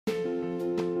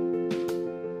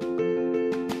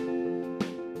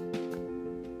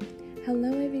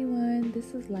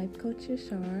this is Life Coach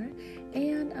Yashar,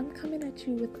 and I'm coming at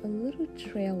you with a little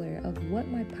trailer of what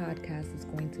my podcast is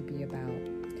going to be about.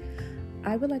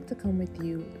 I would like to come with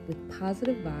you with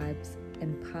positive vibes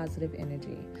and positive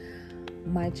energy.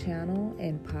 My channel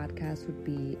and podcast would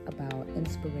be about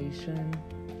inspiration,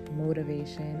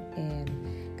 motivation,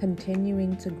 and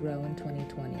continuing to grow in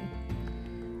 2020.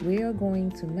 We are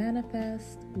going to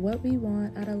manifest what we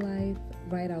want out of life,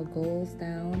 write our goals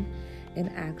down, and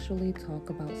actually talk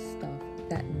about stuff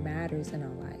that matters in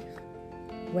our life.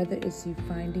 Whether it's you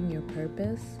finding your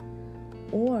purpose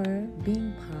or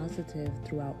being positive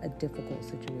throughout a difficult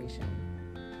situation.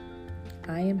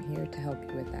 I am here to help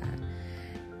you with that.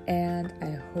 And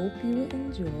I hope you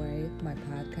enjoy my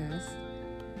podcast.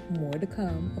 More to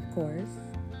come, of course.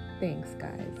 Thanks,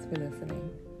 guys, for listening.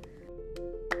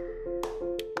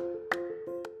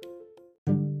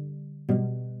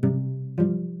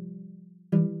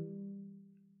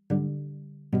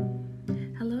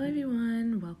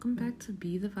 Welcome back to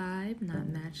Be the Vibe, not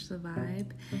Match the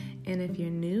Vibe. And if you're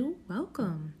new,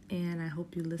 welcome. And I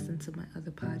hope you listen to my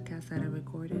other podcasts that I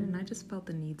recorded. And I just felt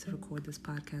the need to record this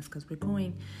podcast because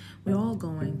we're all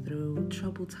going through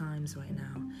troubled times right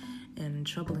now and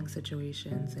troubling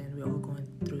situations. And we're all going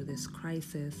through this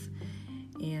crisis.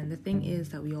 And the thing is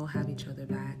that we all have each other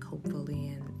back,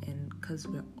 hopefully, and because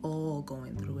we're all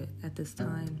going through it at this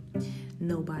time,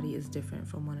 nobody is different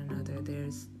from one another.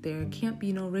 There can't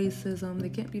be no racism, there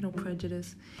can't be no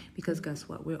prejudice, because guess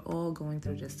what? We're all going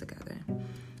through this together.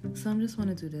 So I just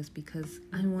want to do this because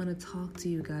I want to talk to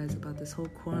you guys about this whole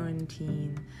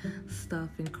quarantine stuff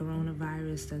and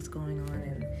coronavirus that's going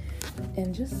on,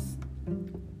 and just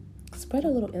spread a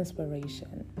little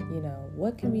inspiration.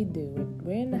 What can we do?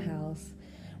 We're in the house.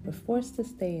 We're forced to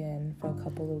stay in for a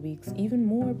couple of weeks, even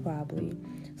more probably.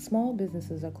 Small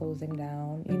businesses are closing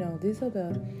down. These are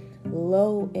the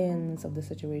low ends of the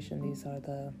situation. These are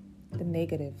the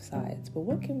negative sides. But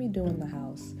what can we do in the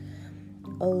house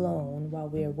alone while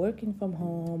we're working from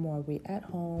home, or we're at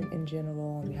home in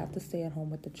general and we have to stay at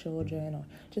home with the children, or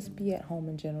just be at home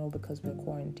in general because we're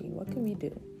quarantined? What can we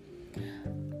do?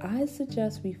 I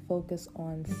suggest we focus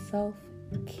on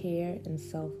self-care and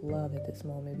self-love at this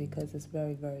moment because it's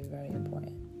very, very, very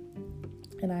important.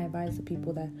 And I advise the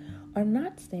people that are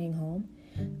not staying home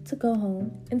to go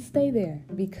home and stay there,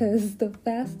 because the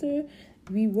faster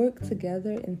we work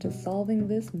together into solving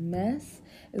this mess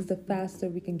is the faster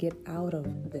we can get out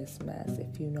of this mess,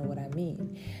 if you know what I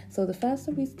mean. So the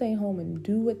faster we stay home and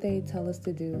do what they tell us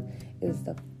to do is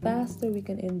the faster we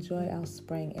can enjoy our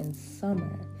spring and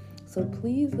summer. So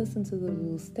please listen to the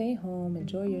rules. Stay home,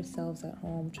 enjoy yourselves at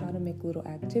home, try to make little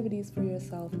activities for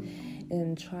yourself,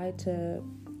 and try to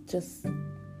just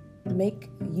make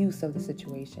use of the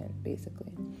situation,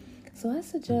 basically. So I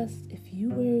suggest, if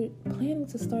you were planning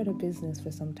to start a business for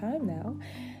some time now,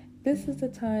 this is the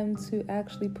time to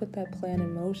actually put that plan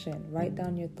in motion. Write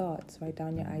down your thoughts, write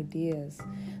down your ideas,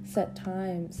 set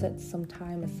some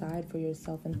time aside for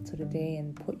yourself into the day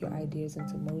and put your ideas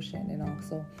into motion, and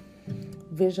also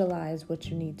visualize what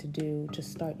you need to do to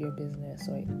start your business,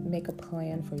 or make a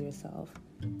plan for yourself.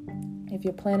 If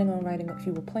you were planning on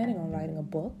writing a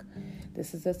book,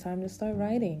 this is the time to start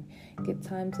writing. Get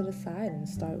time to the side and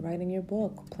start writing your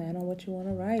book. Plan on what you want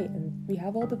to write. And we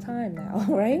have all the time now,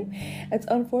 right? It's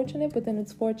unfortunate, but then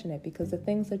it's fortunate, because the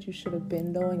things that you should have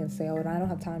been doing and say, I don't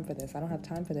have time for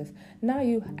this. Now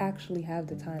you actually have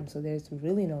the time. So there's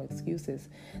really no excuses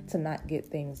to not get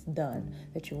things done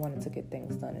that you wanted to get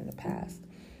things done in the past.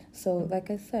 So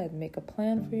like I said, make a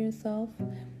plan for yourself.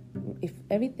 If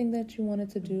everything that you wanted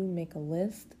to do, make a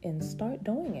list and start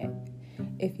doing it.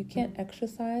 If you can't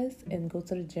exercise and go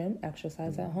to the gym,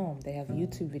 exercise at home. They have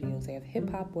YouTube videos. They have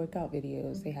hip-hop workout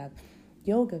videos. They have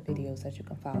yoga videos that you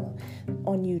can follow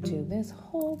on YouTube. There's a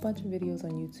whole bunch of videos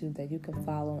on YouTube that you can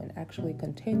follow and actually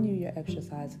continue your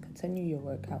exercise, continue your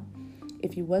workout.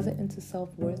 If you wasn't into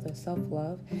self-worth or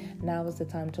self-love, now is the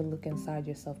time to look inside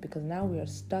yourself, because now we are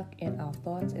stuck in our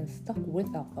thoughts and stuck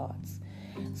with our thoughts.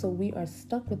 So we are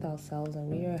stuck with ourselves, and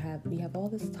we have all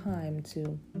this time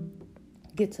to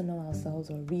get to know ourselves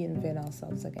or reinvent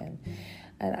ourselves again.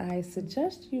 And I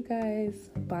suggest you guys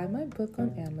buy my book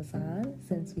on Amazon,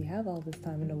 since we have all this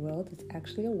time in the world. It's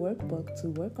actually a workbook to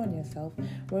work on yourself,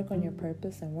 work on your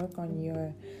purpose, and work on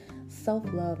your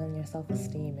self-love and your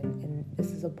self-esteem. And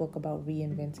this is a book about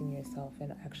reinventing yourself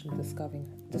and actually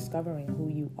discovering who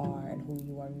you are and who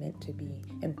you are meant to be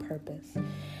in purpose.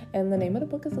 And the name of the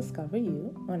book is Discover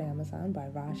You on Amazon by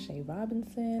Rashay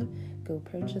Robinson. Go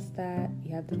purchase that.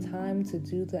 You have the time to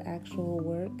do the actual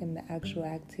work and the actual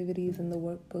activities in the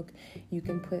workbook. You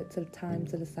can put time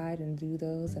to the side and do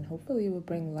those, and hopefully it will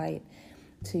bring light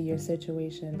to your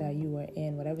situation that you are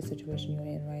in, whatever situation you're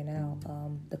in right now,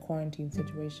 the quarantine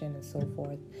situation and so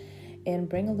forth, and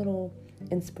bring a little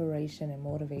inspiration and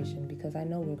motivation, because I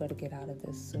know we're going to get out of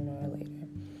this sooner or later.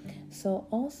 So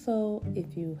also,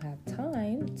 if you have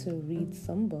time to read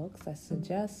some books, I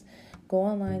suggest go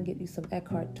online, get you some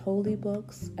Eckhart Tolle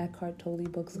books. Eckhart Tolle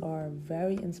books are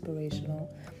very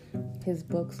inspirational. His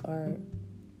books are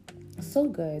so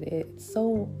good. It's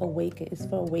so it's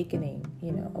for awakening,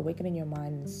 awakening your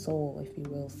mind and soul, if you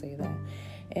will say that.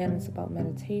 And it's about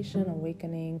meditation,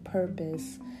 awakening,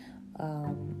 purpose,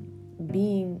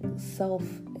 being self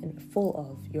and full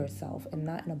of yourself, and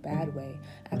not in a bad way,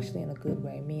 actually in a good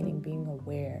way, meaning being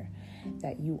aware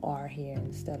that you are here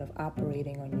instead of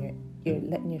operating on you're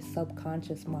letting your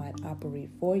subconscious mind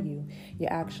operate for you.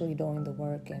 You're actually doing the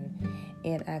work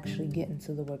and actually getting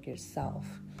to the work yourself.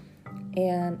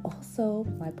 And also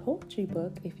my poetry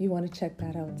book, if you want to check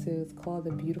that out too, it's called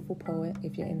The Beautiful Poet.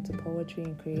 If you're into poetry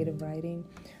and creative writing,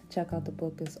 check out the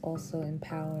book. It's also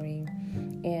empowering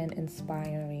and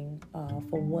inspiring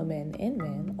for women and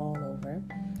men all over,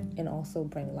 and also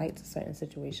bring light to certain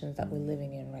situations that we're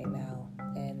living in right now,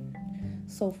 and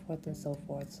so forth and so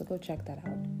forth. So go check that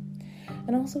out.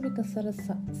 And also we can set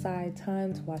aside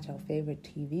time to watch our favorite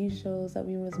TV shows that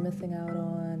we was missing out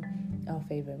on, our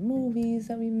favorite movies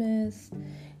that we missed.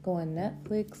 Go on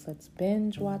Netflix, let's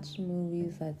binge watch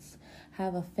movies, let's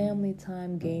have a family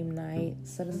time game night,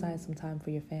 set aside some time for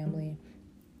your family.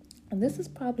 And this is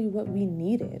probably what we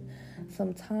needed,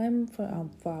 some time for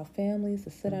our families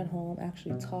to sit at home,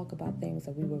 actually talk about things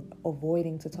that we were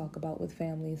avoiding to talk about with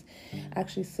families,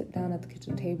 actually sit down at the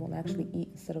kitchen table and actually eat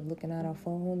instead of looking at our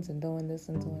phones and doing this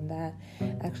and doing that,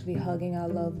 actually hugging our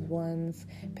loved ones,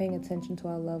 paying attention to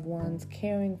our loved ones,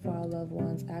 caring for our loved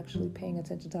ones, actually paying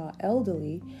attention to our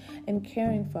elderly and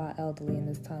caring for our elderly in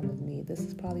this time of need. This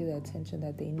is probably the attention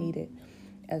that they needed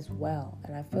as well.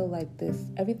 And I feel like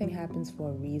everything happens for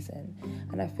a reason.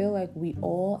 And I feel like we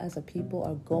all as a people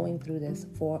are going through this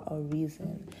for a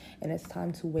reason. And it's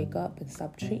time to wake up and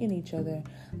stop treating each other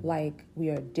like we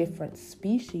are different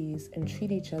species and treat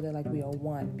each other like we are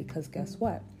one. Because guess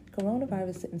what?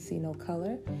 Coronavirus didn't see no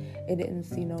color. It didn't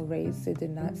see no race. It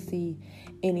did not see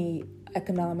any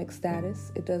economic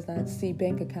status. It does not see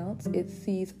bank accounts. It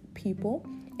sees people.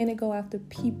 And it go after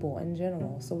people in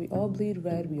general. So we all bleed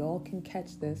red. We all can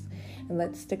catch this. And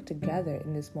let's stick together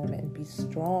in this moment and be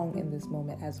strong in this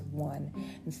moment as one,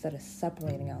 instead of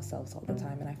separating ourselves all the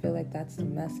time. And I feel like that's the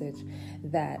message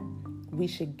that we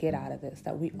should get out of this,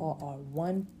 that we all are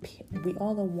one. We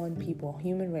all are one people,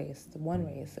 human race, the one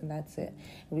race, and that's it.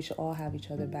 And we should all have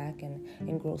each other back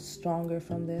and grow stronger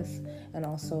from this, and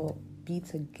also be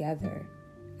together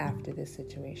after this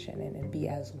situation and be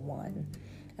as one.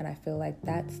 And I feel like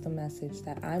that's the message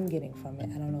that I'm getting from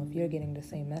it. I don't know if you're getting the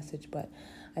same message, but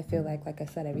I feel like I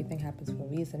said, everything happens for a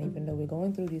reason. Even though we're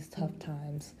going through these tough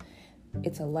times,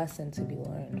 it's a lesson to be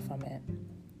learned from it.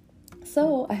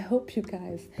 So I hope you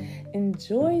guys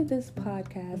enjoy this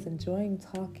podcast, enjoying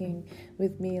talking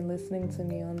with me and listening to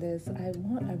me on this. I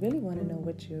really want to know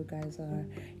what your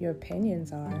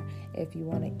opinions are. If you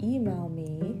want to email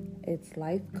me, it's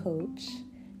Life Coach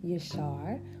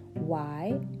Yashar,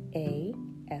 YA.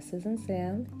 S as in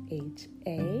Sam,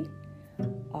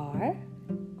 HAR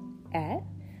at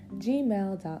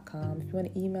gmail.com. If you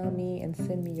want to email me and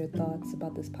send me your thoughts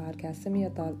about this podcast, send me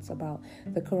your thoughts about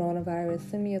the coronavirus,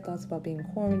 send me your thoughts about being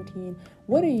quarantined.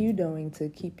 What are you doing to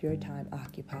keep your time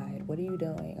occupied? What are you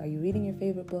doing? Are you reading your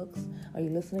favorite books? Are you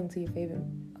listening to your favorite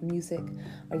music?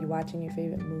 Are you watching your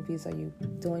favorite movies? Are you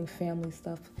doing family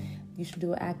stuff? You should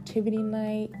do an activity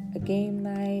night, a game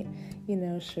night,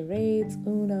 charades,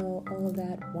 Uno, all of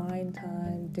that, wine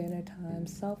time, dinner time,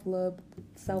 self-love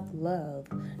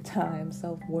time,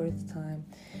 self-worth time.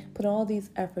 Put all these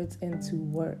efforts into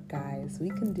work, guys. We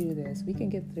can do this. We can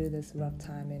get through this rough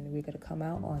time, and we're going to come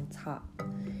out on top.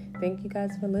 Thank you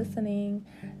guys for listening,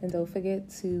 and don't forget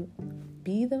to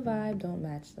be the vibe, don't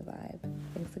match the vibe.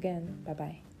 Thanks again.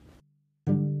 Bye-bye.